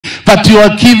but you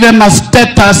are given a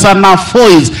status and a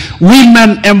voice.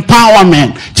 Women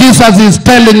empowerment. Jesus is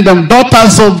telling them,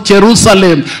 daughters of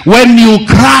Jerusalem, when you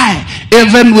cry,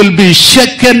 heaven will be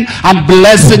shaken and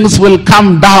blessings will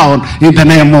come down in the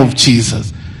name of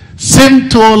Jesus. Same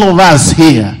to all of us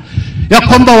here. Ya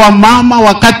kwamba wamama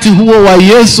wakati huo wa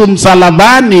Yesu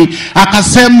msalabani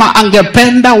akasema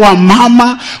angependa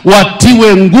wamama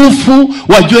watiwe nguvu,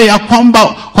 wajue ya kwamba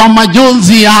kwa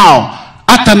majonzi yao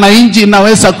hata na nchi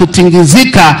inaweza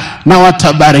kutingizika na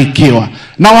watabarikiwa.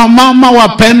 Na wamama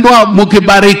wapendwa,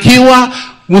 mkibarikiwa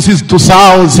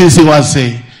msitusahau sisi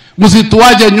wazee,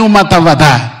 msituaje nyuma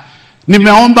tafadhali.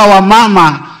 Nimeomba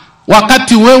wamama,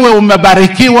 wakati wewe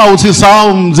umebarikiwa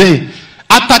usisahau mzee.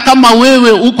 Hata kama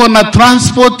wewe uko na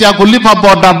transport ya kulipa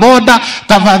bodaboda,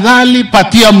 tafadhali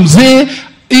patia mzee,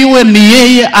 iwe ni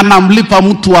yeye anamlipa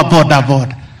mtu wa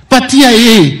bodaboda, patia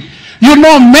yeye. You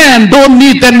know, men don't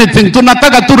need anything.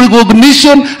 Tunataka tu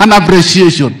recognition and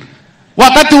appreciation.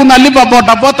 Wakati unalipa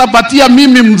bodaboda, patia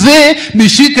mimi mzee,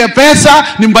 nishike pesa,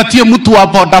 nimpatie mtu wa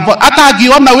bodaboda. Hata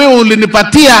akiona wewe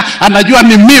ulinipatia, anajua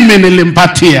ni mimi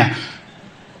nilimpatia.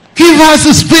 Give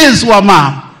us space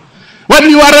wamama. When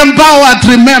you are empowered,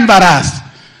 remember us.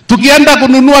 Tukienda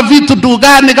kununua vitu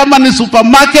dukani, kama ni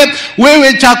supermarket,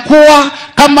 wewe chakua,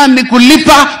 kama ni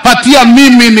kulipa, patia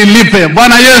mimi nilipe.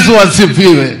 Bwana Yesu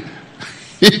asifiwe.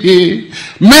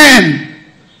 Men,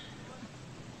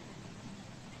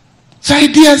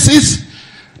 saidia sisi.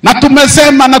 Na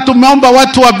tumesema na tumeomba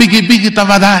watu wa bigibigi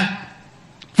tafadhali.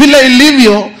 Vile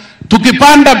ilivyo,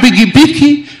 tukipanda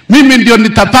bigibigi, mimi ndio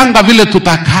nitapanga vile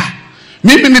tutakaa.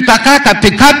 Mimi nitakaa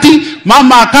katikati,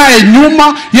 mama akae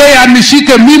nyuma, yeye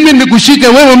anishike mimi, nikushike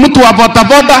wewe mtu wa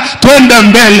bodaboda, twende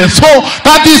mbele. So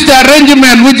that is the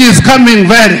arrangement which is coming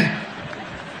very.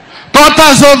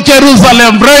 Daughters of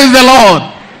Jerusalem, praise the Lord.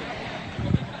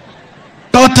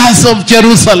 Daughters of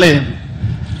Jerusalem.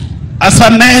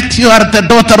 Asanet, you are the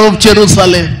daughter of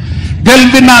Jerusalem.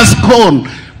 Kelvin has gone.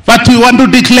 But we want to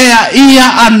declare here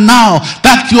and now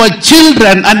that your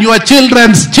children and your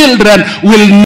children's children will